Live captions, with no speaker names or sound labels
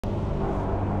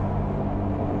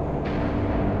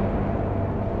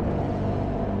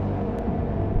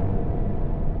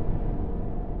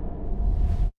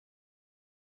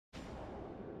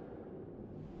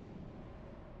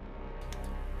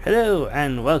Hello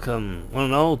and welcome one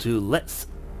and all to Let's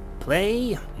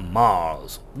Play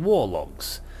Mars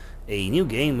Warlogs, a new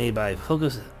game made by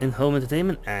Focus in Home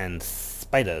Entertainment and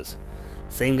Spiders,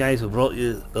 same guys who brought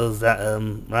us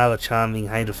that rather charming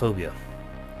Hydrophobia.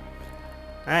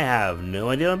 I have no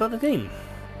idea about the game,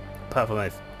 apart from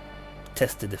I've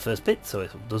tested the first bit, so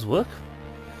it does work.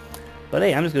 But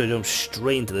hey, I'm just going to jump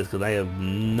straight into this because I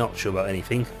am not sure about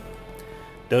anything.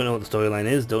 Don't know what the storyline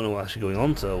is, don't know what's actually going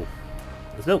on, so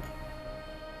let's go.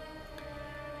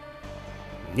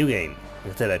 New game.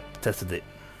 Like I said, I tested it.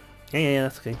 Yeah,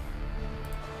 that's okay.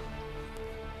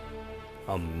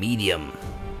 On medium.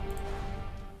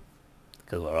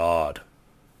 Because we're odd.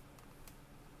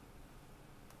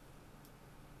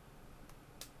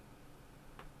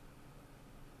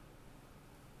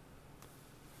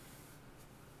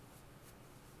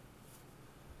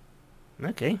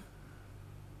 Okay.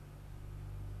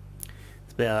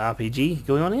 It's a bit of RPG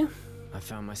going on here. I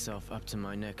found myself up to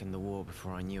my neck in the war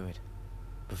before I knew it.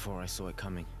 Before I saw it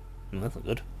coming. That's not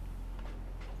good.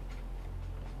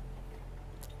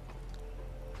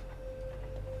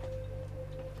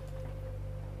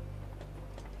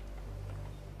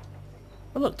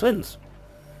 Oh look, twins!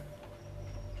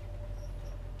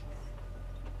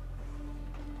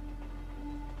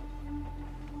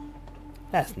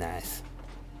 That's nice.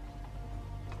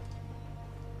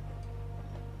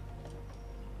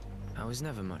 I was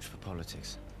never much for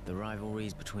politics. The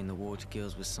rivalries between the water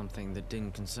guilds was something that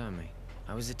didn't concern me.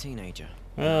 I was a teenager.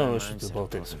 Oh, it's just the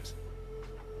politics.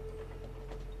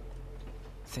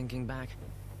 Thinking back,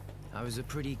 I was a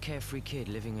pretty carefree kid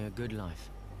living a good life.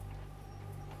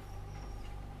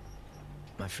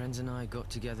 My friends and I got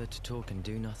together to talk and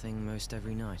do nothing most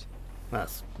every night.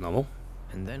 That's normal.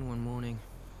 And then one morning,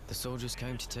 the soldiers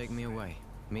came to take me away,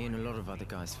 me and a lot of other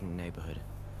guys from the neighborhood,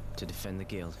 to defend the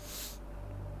guild.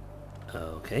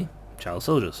 Okay, child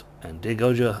soldiers. And dear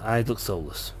God, your eyes look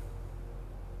soulless.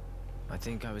 I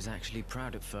think I was actually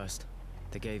proud at first.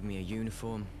 They gave me a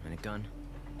uniform and a gun.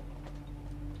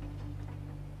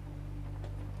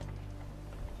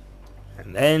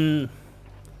 And then...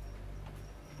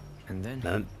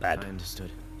 no, bad. I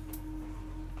understood.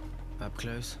 Up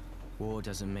close, war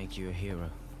doesn't make you a hero.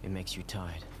 It makes you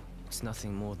tired. It's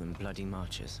nothing more than bloody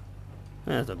marches.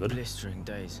 That's not good. Blistering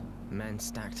days. Men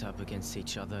stacked up against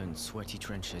each other in sweaty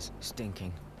trenches,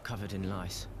 stinking, covered in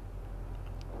lice.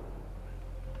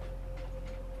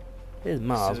 Here's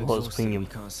Mars, So what's exhausted premium? we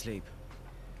can't sleep.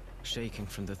 Shaking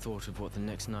from the thought of what the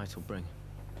next night will bring.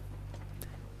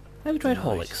 Have you tried Night.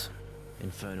 Horlicks?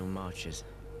 Infernal marches,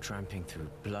 tramping through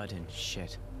blood and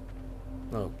shit.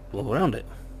 Well, walk around it.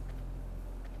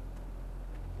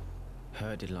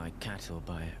 Herded like cattle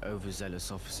by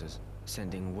overzealous officers,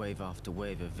 sending wave after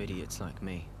wave of idiots like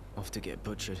me, off to get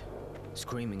butchered,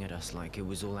 screaming at us like it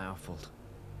was all our fault.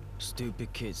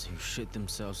 Stupid kids who shit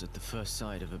themselves at the first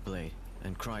sight of a blade,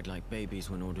 and cried like babies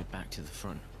when ordered back to the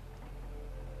front.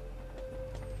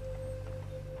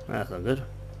 That's not good.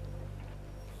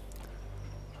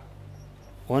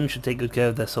 One should take good care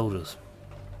of their soldiers.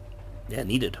 Yeah,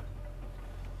 needed.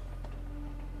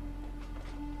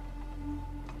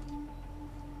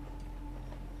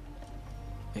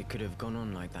 It could have gone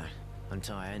on like that,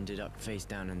 until I ended up face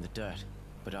down in the dirt.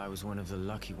 But I was one of the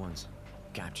lucky ones,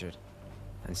 captured,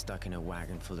 and stuck in a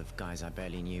wagon full of guys I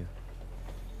barely knew.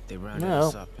 They rounded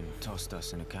us up and tossed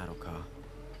us in a cattle car,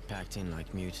 packed in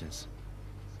like mutants,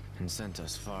 and sent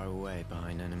us far away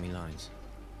behind enemy lines.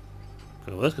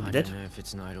 Could worse, could be I dead. don't know if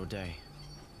it's night or day.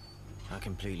 I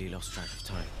completely lost track of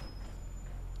time.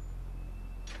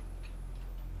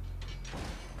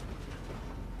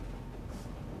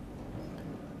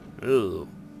 Oh,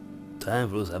 time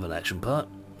for us to have an action part.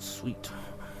 Sweet.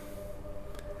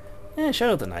 Yeah,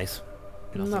 shadows are nice.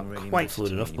 Nothing Not really quite matters fluid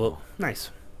to me enough, but anymore. nice.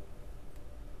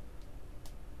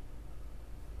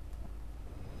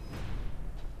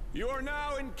 You are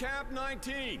now in Camp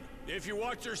 19. If you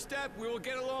watch your step, we will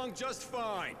get along just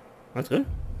fine. That's good.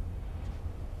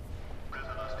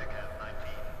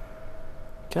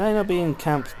 Can I not be in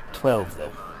Camp 12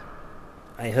 though?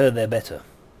 I heard they're better.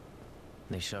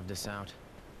 They shoved us out,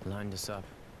 lined us up,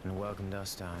 and welcomed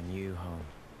us to our new home.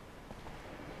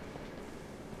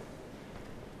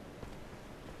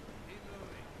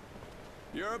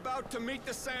 You're about to meet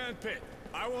the sand pit.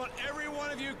 I want every one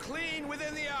of you clean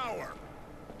within the hour.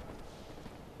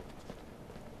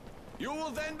 You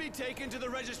will then be taken to the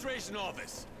registration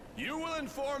office. You will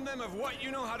inform them of what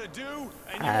you know how to do,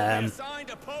 and you will be assigned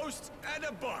a post and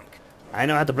a bunk. I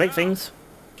know how to break things.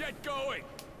 Get going.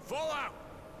 Full out.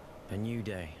 A new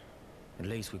day. At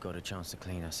least we got a chance to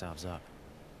clean ourselves up,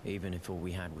 even if all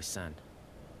we had was sand.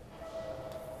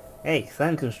 Hey,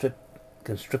 sand can strip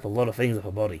can strip a lot of things off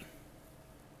a body.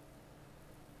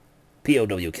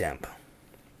 POW camp.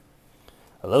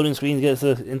 A loading screen to get us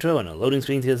the intro and a loading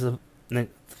screen to get us the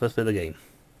first bit of the game.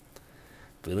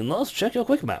 Feeling lost? Check your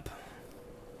quick map.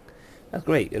 That's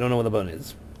great. I don't know what the button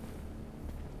is.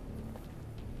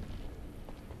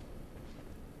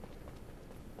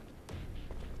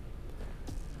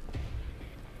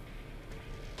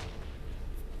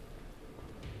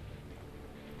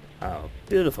 Oh,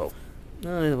 beautiful.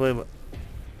 No,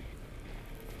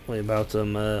 worry about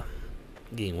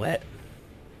getting wet.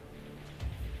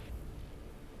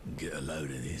 Get a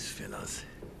load of this, fellas.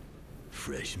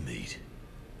 Fresh meat.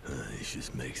 This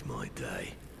just makes my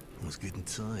day. I was getting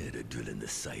tired of drilling the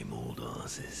same old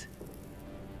asses.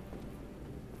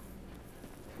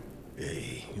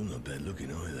 Hey, you're not bad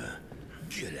looking either.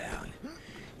 Get out.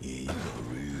 Yeah, you got a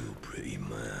real pretty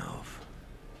mouth.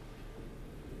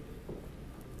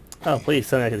 Oh, please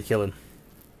tell me I can kill him.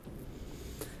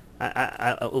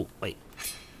 Oh, wait.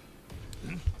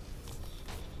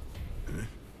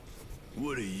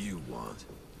 What do you want?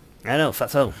 I know,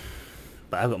 fatso.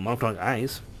 But I've got monochronic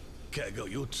eyes. Cat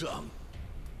got your tongue.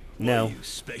 No. What are you,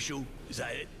 special? Is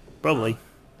that it? Probably.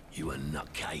 You a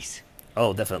nutcase?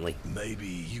 Oh, definitely. Maybe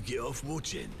you get off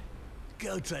watching.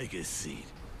 Go take a seat.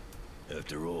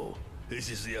 After all,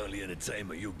 this is the only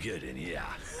entertainment you'll get in here.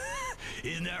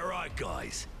 Isn't that right,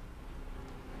 guys?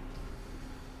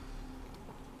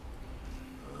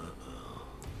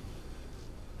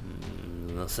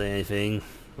 Not saying anything.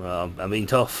 Well, I'm being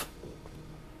tough.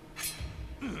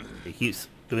 He keeps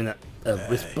doing that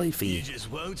wrist blade thing. You just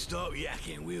won't stop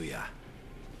yakking, will ya?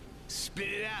 Spit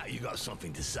it out, you got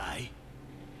something to say.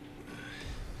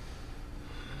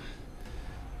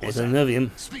 It's an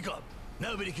Nervium. Speak up.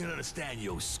 Nobody can understand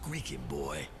your squeaking,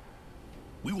 boy.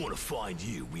 We want to find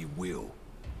you, we will.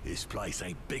 This place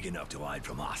ain't big enough to hide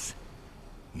from us.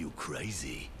 You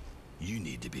crazy. You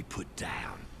need to be put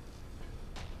down.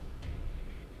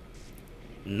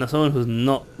 Not someone who's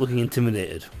not looking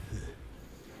intimidated.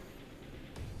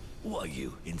 What are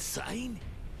you, insane?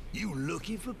 You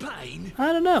looking for pain?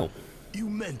 I don't know. You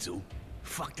mental?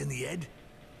 Fucked in the head?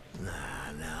 Nah,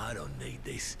 I don't need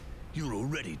this. You're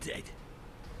already dead.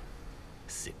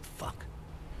 Sick fuck.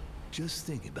 Just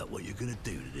thinking about what you're gonna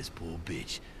do to this poor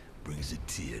bitch brings a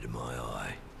tear to my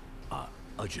eye.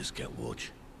 I just can't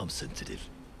watch. I'm sensitive.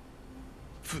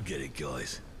 Forget it,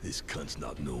 guys. This cunt's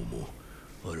not normal.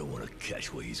 I don't want to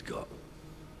catch what he's got.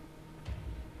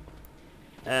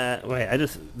 Wait,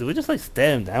 did we just like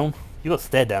stare him down? You got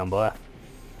stared down, boy.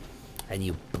 And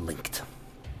you blinked.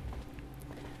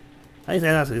 I think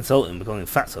that's to insult him by calling him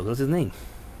Fatso, because his name.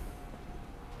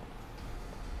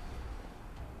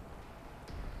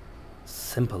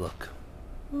 Simple look.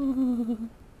 I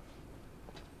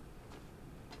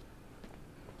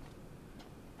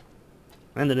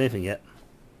haven't done anything yet.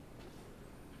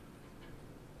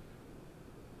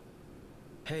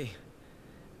 Hey,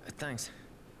 thanks.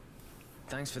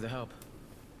 Thanks for the help.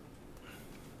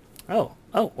 Oh,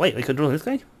 wait, we control this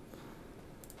guy?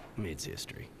 It's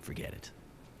history. Forget it.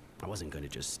 I wasn't going to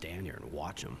just stand here and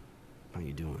watch him. How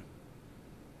you doing?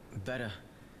 Better.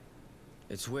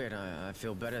 It's weird, I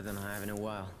feel better than I have in a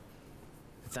while.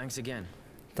 Thanks again.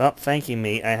 Stop thanking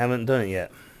me, I haven't done it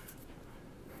yet.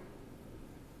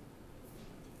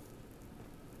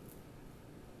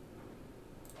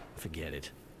 Forget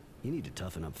it. You need to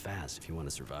toughen up fast if you want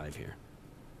to survive here.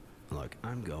 Look,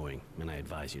 I'm going, and I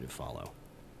advise you to follow.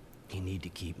 You need to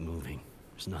keep moving.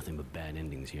 There's nothing but bad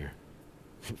endings here.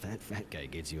 If that fat guy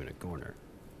gets you in a corner...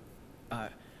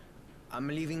 I'm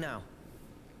leaving now.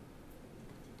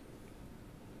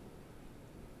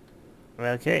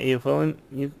 Okay, you following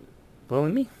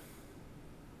me?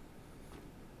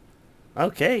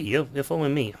 Okay, you're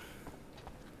following me.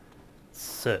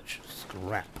 Search.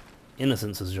 Scrap.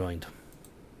 Innocence has joined.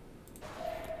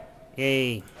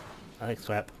 Yay. I like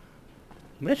scrap.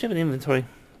 We actually have an inventory.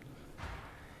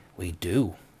 We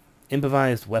do.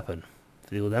 Improvised weapon.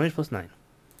 Physical damage plus 9.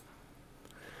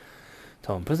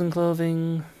 Torn prison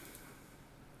clothing.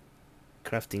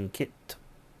 Crafting kit.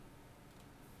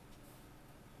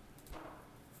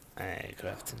 I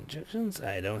craft injections.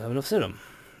 I don't have enough serum.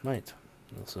 Right.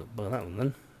 Let's buy that one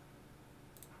then.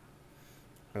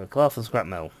 A cloth and scrap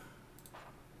metal.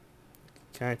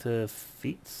 Character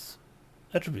feats.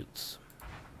 Attributes.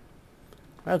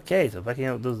 Okay, so backing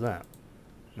out does that.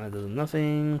 That does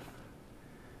nothing.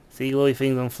 See glowy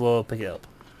things on floor, pick it up.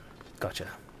 Gotcha.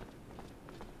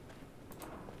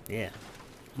 Yeah.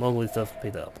 More glowy stuff,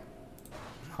 pick it up.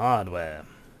 Hardware.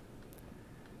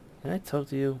 Can I talk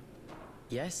to you?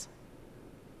 Yes?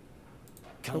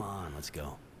 Come on, let's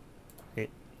go. Hey,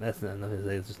 that's not enough to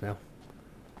say just now.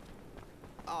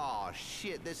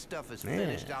 shit, this stuff is Yeah.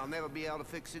 finished. I'll never be able to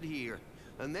fix it here.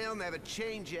 And they'll never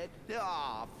change it.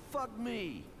 Aw, fuck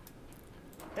me.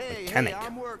 Hey, Mechanic.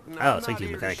 I'm working. Oh, I'm thank not you,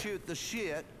 here mechanic. to shoot the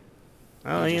shit.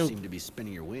 Oh, You you. just seem to be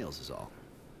spinning your wheels is all.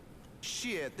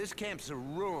 Shit, this camp's a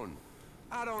ruin.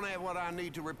 I don't have what I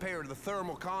need to repair the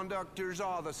thermal conductors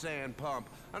or the sand pump.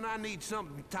 And I need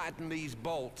something to tighten these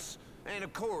bolts. And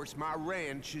of course, my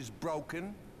wrench is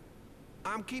broken.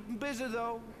 I'm keeping busy,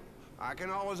 though. I can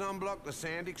always unblock the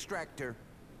sand extractor.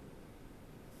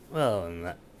 Well, and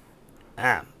that.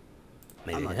 Maybe I'm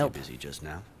you not can too help. busy just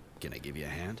now. Can I give you a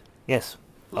hand? Yes.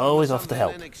 Looking Always for off to something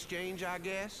help. in exchange, I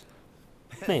guess.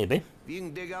 Maybe. If you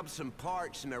can dig up some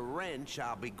parts and a wrench,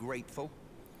 I'll be grateful.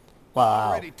 I Wow.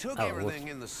 already took Oh, everything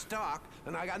whoops. in the stock,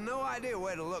 and I got no idea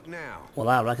where to look now. Well,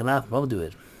 I reckon I can probably do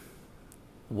it.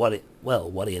 What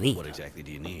do you need? What exactly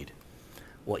do you need?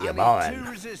 What I you need buying?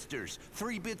 2 resistors,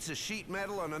 3 bits of sheet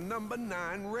metal, and a number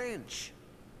 9 wrench.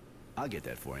 I'll get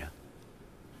that for you.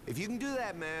 If you can do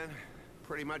that, man,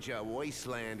 pretty much a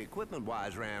wasteland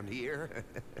equipment-wise round here.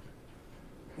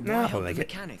 No, Why I'll help the make it.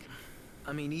 mechanic?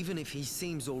 I mean, even if he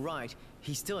seems alright,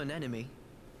 he's still an enemy.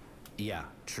 Yeah,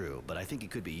 true, but I think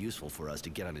it could be useful for us to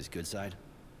get on his good side.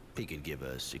 He could give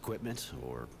us equipment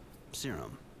or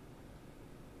serum.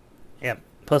 Yep.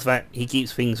 Plus that, he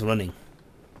keeps things running.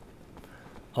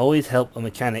 Always help a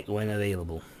mechanic when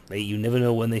available. You never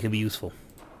know when they can be useful.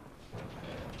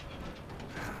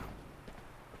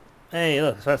 Hey,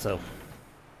 look, Fatso.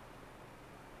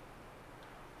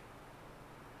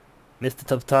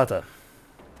 Mr. Tata.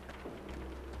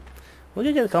 We're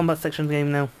gonna get a combat section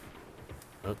game now.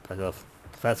 Oh, back off.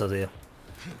 Fatso's here.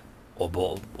 I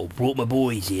brought my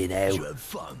boys here now. Did you have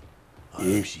fun? I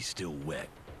hope she's still wet,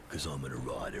 because I'm gonna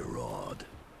ride her hard.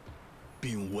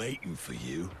 Been waiting for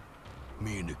you.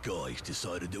 Me and the guys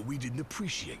decided that we didn't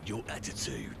appreciate your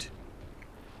attitude.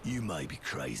 You may be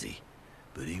crazy,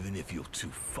 but even if you're too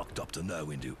fucked up to know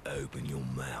when to open your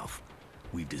mouth,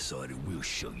 we've decided we'll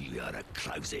show you how to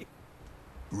close it.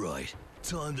 Right,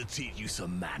 time to teach you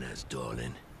some manners,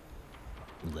 darling.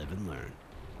 Live and learn.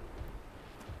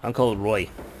 I'm called Roy.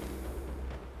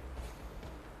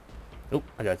 Oh,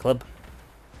 I got a club.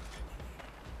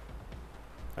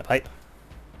 A pipe.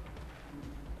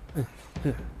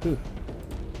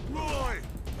 Roy,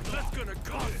 that's gonna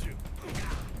cost you.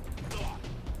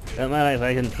 Don't matter if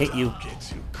I can hit you. Don't get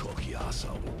too cocky,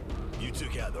 asshole. You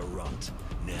took out the runt.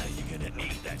 Now you're gonna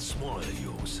eat that smile of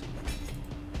yours.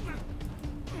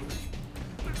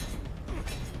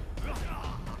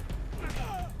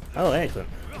 Oh, excellent.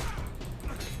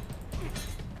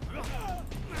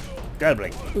 God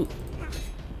break. Ooh.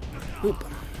 Oop.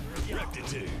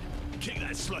 Rectitude. Kick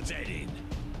that slut's head in.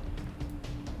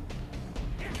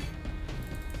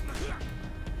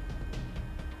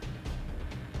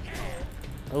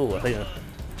 Oh, I think.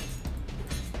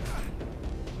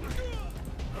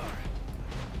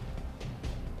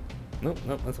 Nope,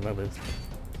 nope, that's my boots.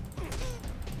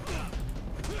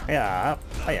 Yeah,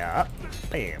 yeah,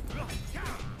 bam.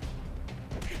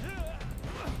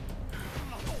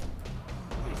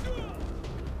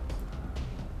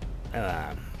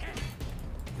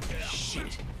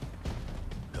 Shit.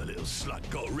 The little slut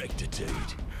got rectitude.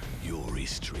 Your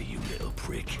history, you little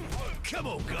prick. Come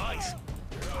on, guys.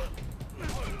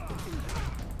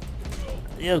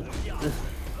 Yo.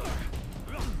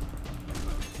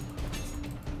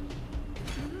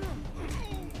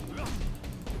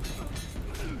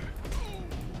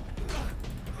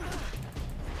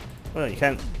 Well, you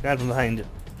can't grab from behind.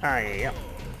 Ah, yeah.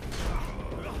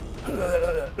 Can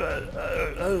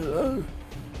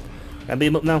I beat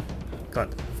him up now? Come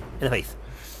on. In the face.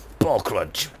 Ball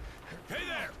crunch. Hey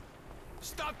there!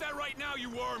 Stop that right now, you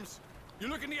worms! You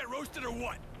looking to get roasted or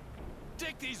what?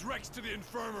 Take these wrecks to the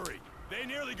infirmary. They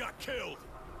nearly got killed.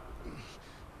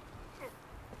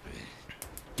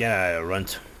 Get out of here,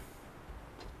 runt.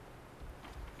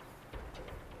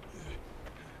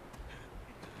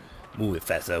 Move it,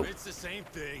 Fatso. It's the same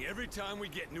thing. Every time we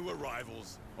get new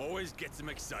arrivals, always gets them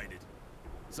excited.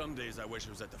 Some days I wish I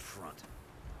was at the front.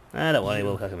 I don't worry,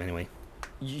 we'll cook him anyway.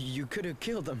 You could have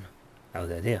killed them. That was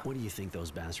the idea. What do you think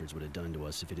those bastards would have done to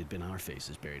us if it had been our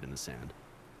faces buried in the sand?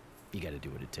 You gotta do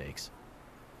what it takes.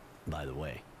 By the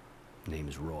way, name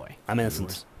is Roy. I'm Yours?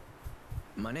 innocent.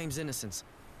 My name's Innocence.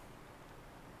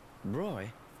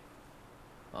 Roy?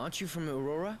 Aren't you from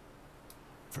Aurora?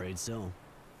 Afraid so.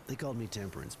 They called me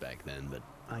Temperance back then, but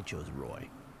I chose Roy.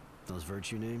 Those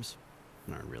virtue names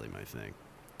aren't really my thing.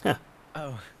 Huh.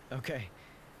 Oh, okay.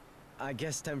 I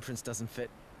guess Temperance doesn't fit.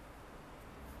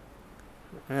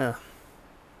 Yeah.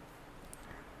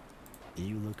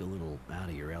 You look a little out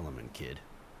of your element, kid.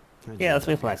 How'd you Yeah, let's end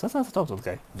be up here? flags. Let's talk to this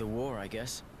guy. The war, I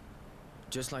guess.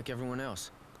 just like everyone else.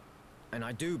 And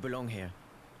I do belong here.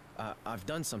 I've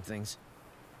done some things.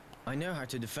 I know how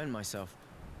to defend myself.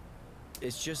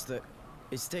 It's just that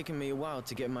it's taken me a while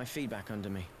to get my feet back under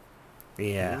me.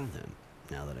 Yeah. Well then,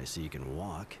 now that I see you can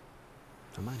walk,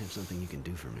 I might have something you can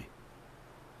do for me.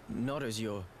 Not as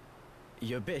your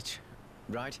bitch,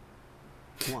 right?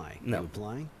 Why? No. You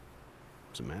applying?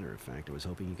 As a matter of fact, I was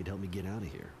hoping you could help me get out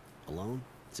of here. Alone?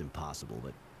 It's impossible,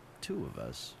 but two of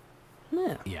us.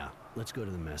 Yeah. Yeah, let's go to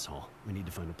the mess hall. We need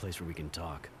to find a place where we can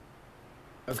talk.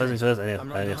 First things first,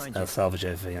 I'm right behind I'll you. salvage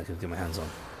everything I can get my hands on.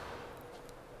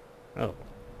 Oh.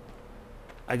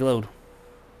 I glowed.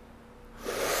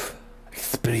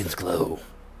 Experience glow.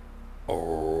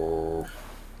 Oh.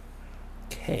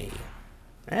 Okay.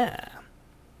 Ah.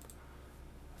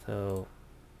 So,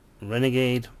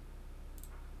 Renegade,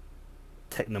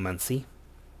 Technomancy,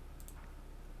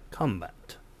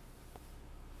 Combat.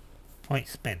 Point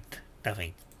spent.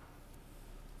 Nothing.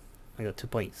 I got 2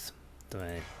 points. Do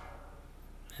I...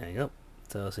 There you go.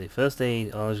 So let's see. First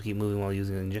aid, I'll just keep moving while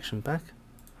using an injection pack.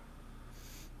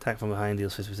 Attack from behind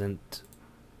deals 50%.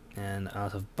 And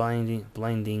Art of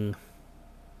Blinding.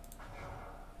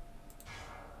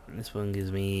 This one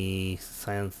gives me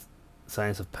Science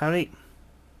of Parry.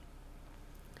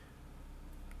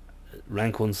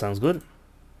 Rank 1 sounds good.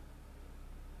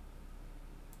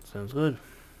 Sounds good.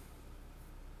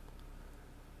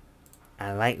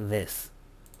 I like this.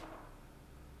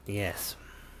 Yes.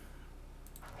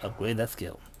 Upgrade that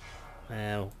skill.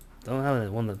 Now, don't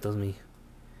have one that does me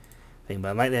thing, but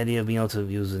I like the idea of being able to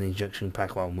use an injection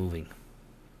pack while moving.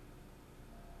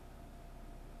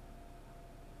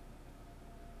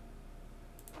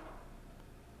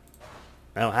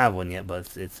 I don't have one yet,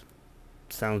 but it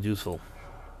sounds useful.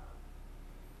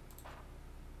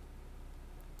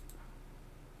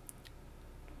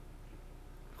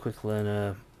 Quick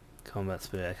learner, combat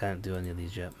spirit. I can't do any of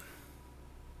these yet.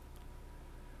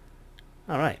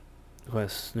 Alright.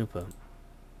 Request snooper.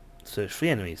 Search 3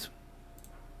 enemies.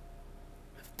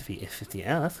 Defeat 50.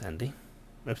 Oh, that's handy.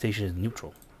 Reputation is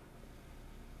neutral.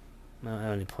 I don't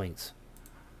have any points.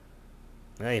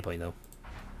 I got a point though.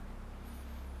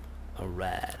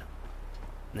 Alright.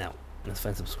 Now, let's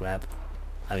find some scrap.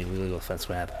 I mean, we'll go find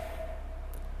scrap.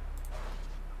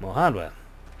 More hardware.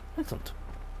 Excellent.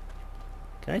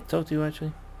 Can I talk to you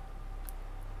actually?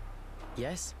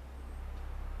 Yes?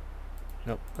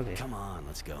 Nope. Okay. Come on,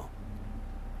 let's go.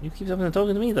 You keep talking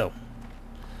to me though.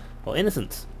 Well,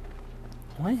 Innocence.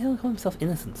 Why the hell call himself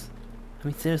Innocence? I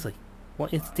mean, seriously.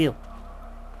 What is the deal?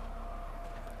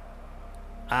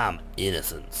 I'm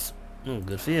Innocence.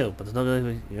 Good for you, but you're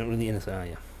not really innocent, are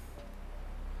you?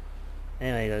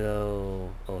 Anyway, I gotta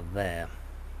go... Oh, there.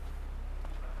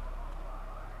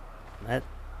 That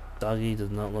doggy does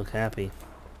not look happy.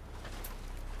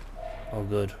 Oh,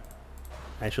 good.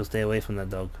 I shall stay away from that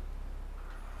dog.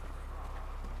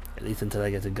 At least until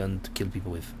I get a gun to kill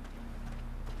people with.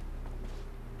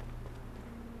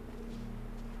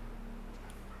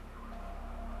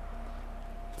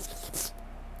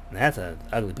 That's an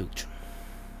ugly pooch.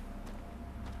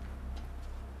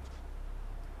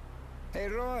 Hey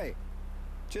Roy,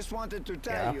 just wanted to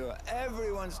tell you,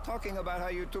 everyone's talking about how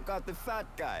you took out the fat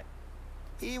guy.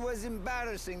 He was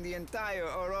embarrassing the entire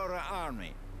Aurora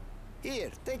army.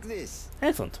 Here, take this.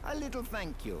 Excellent. A little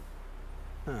thank you.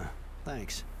 Huh,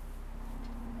 thanks.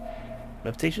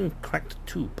 Reputation cracked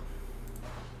tube.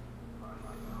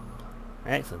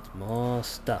 Excellent. More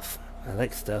stuff. I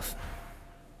like stuff.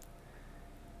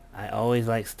 I always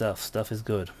like stuff. Stuff is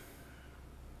good.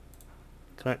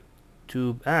 Cracked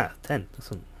tube. Ah, 10.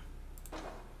 Excellent.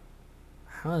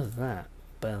 How is that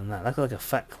better than that? That's like a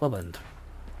fat club end.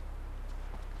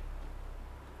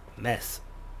 Mess.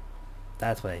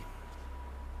 That way.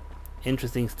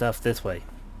 Interesting stuff this way.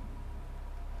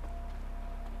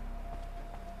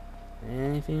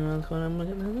 Anything else when I'm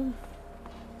looking at them?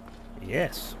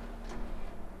 Yes.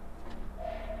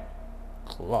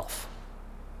 Cloth.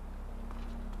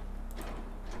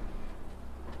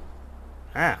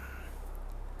 Ah.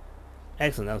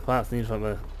 Excellent. That was parts needed from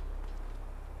the...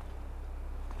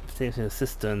 Taking a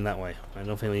cistern that way. I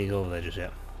don't think we can go over there just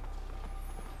yet.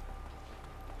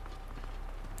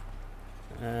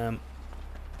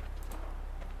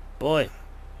 Boy,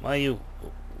 why are you...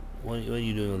 What are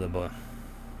you doing with that boy?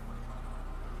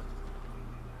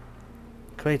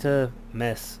 Crater,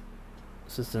 mess,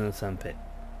 cistern and sandpit.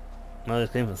 Well, this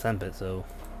came from sandpit, so...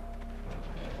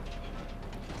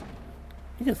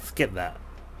 You can skip that.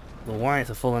 But why it's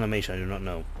a full animation, I do not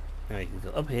know. Anyway, you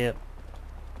can go up here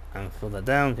and fill that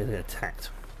down, get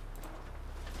attacked.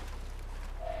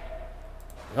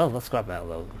 Oh, let's scrap that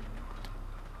though.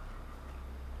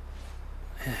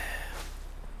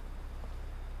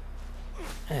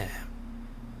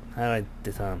 How do I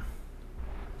disarm?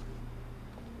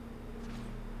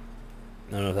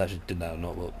 I don't know if I actually did that or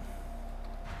not, but...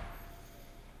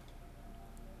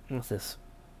 What's this?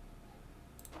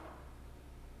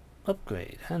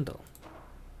 Upgrade. Handle.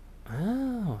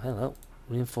 Oh, hello.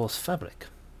 Reinforced fabric.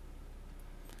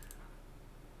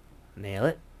 Nail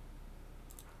it.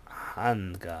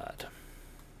 Handguard.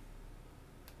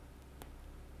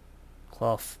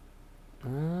 Cloth.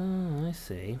 Oh, I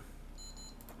see.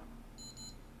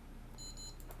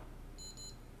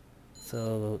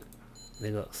 So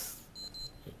they got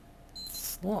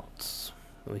slots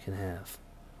that we can have.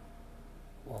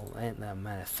 Well, ain't that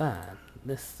mighty fine.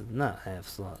 This does not have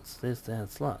slots. This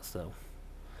has slots though.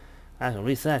 I can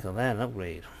recycle that and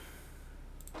upgrade.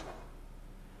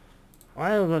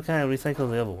 Why don't I kind of recycle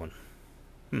the other one?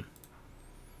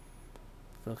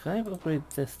 So can I upgrade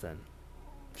this then?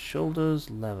 Shoulders,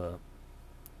 leather.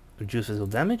 Reduce physical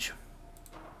damage?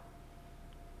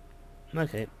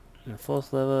 Okay. And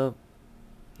force leather.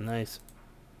 Nice.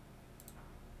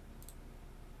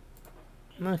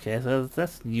 Okay, so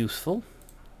that's useful.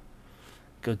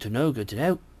 Good to know, good to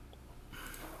know.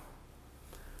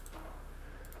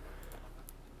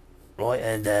 Right,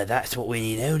 and that's what we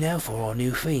need to know now for our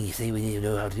new thing. You see, we need to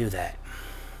know how to do that.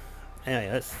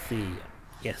 Anyway, let's see.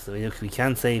 Yes, so we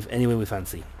can save anywhere we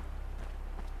fancy.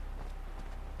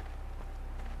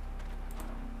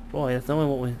 Right, that's not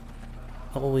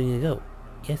what we need to go.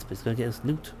 Yes, but it's going to get us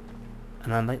loot.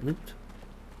 And I like loot.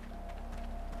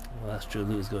 Well, that's true,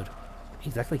 loot is good.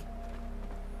 Exactly.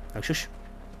 Now shush.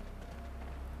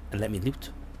 And let me loot.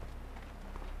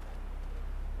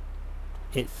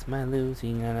 It's my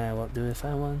looting and I won't do if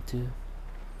I want to.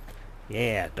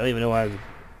 Yeah, don't even know why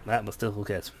that, but still who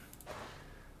cares.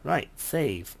 Right,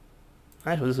 save.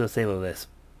 Actually, we're just going to save over this.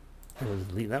 We'll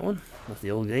delete that one. That's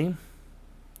the old game.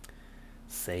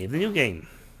 Save the new game.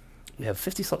 We have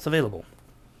 50 slots available.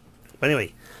 But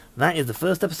anyway, that is the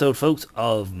first episode, folks,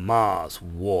 of Mars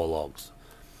Warlogs.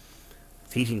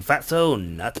 Teaching Fatso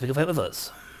not to pick a fight with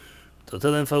us. So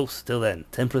till then, folks, till then,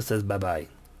 Temperance says bye-bye.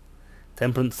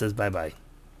 Temperance says bye-bye.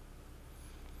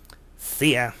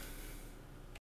 See ya.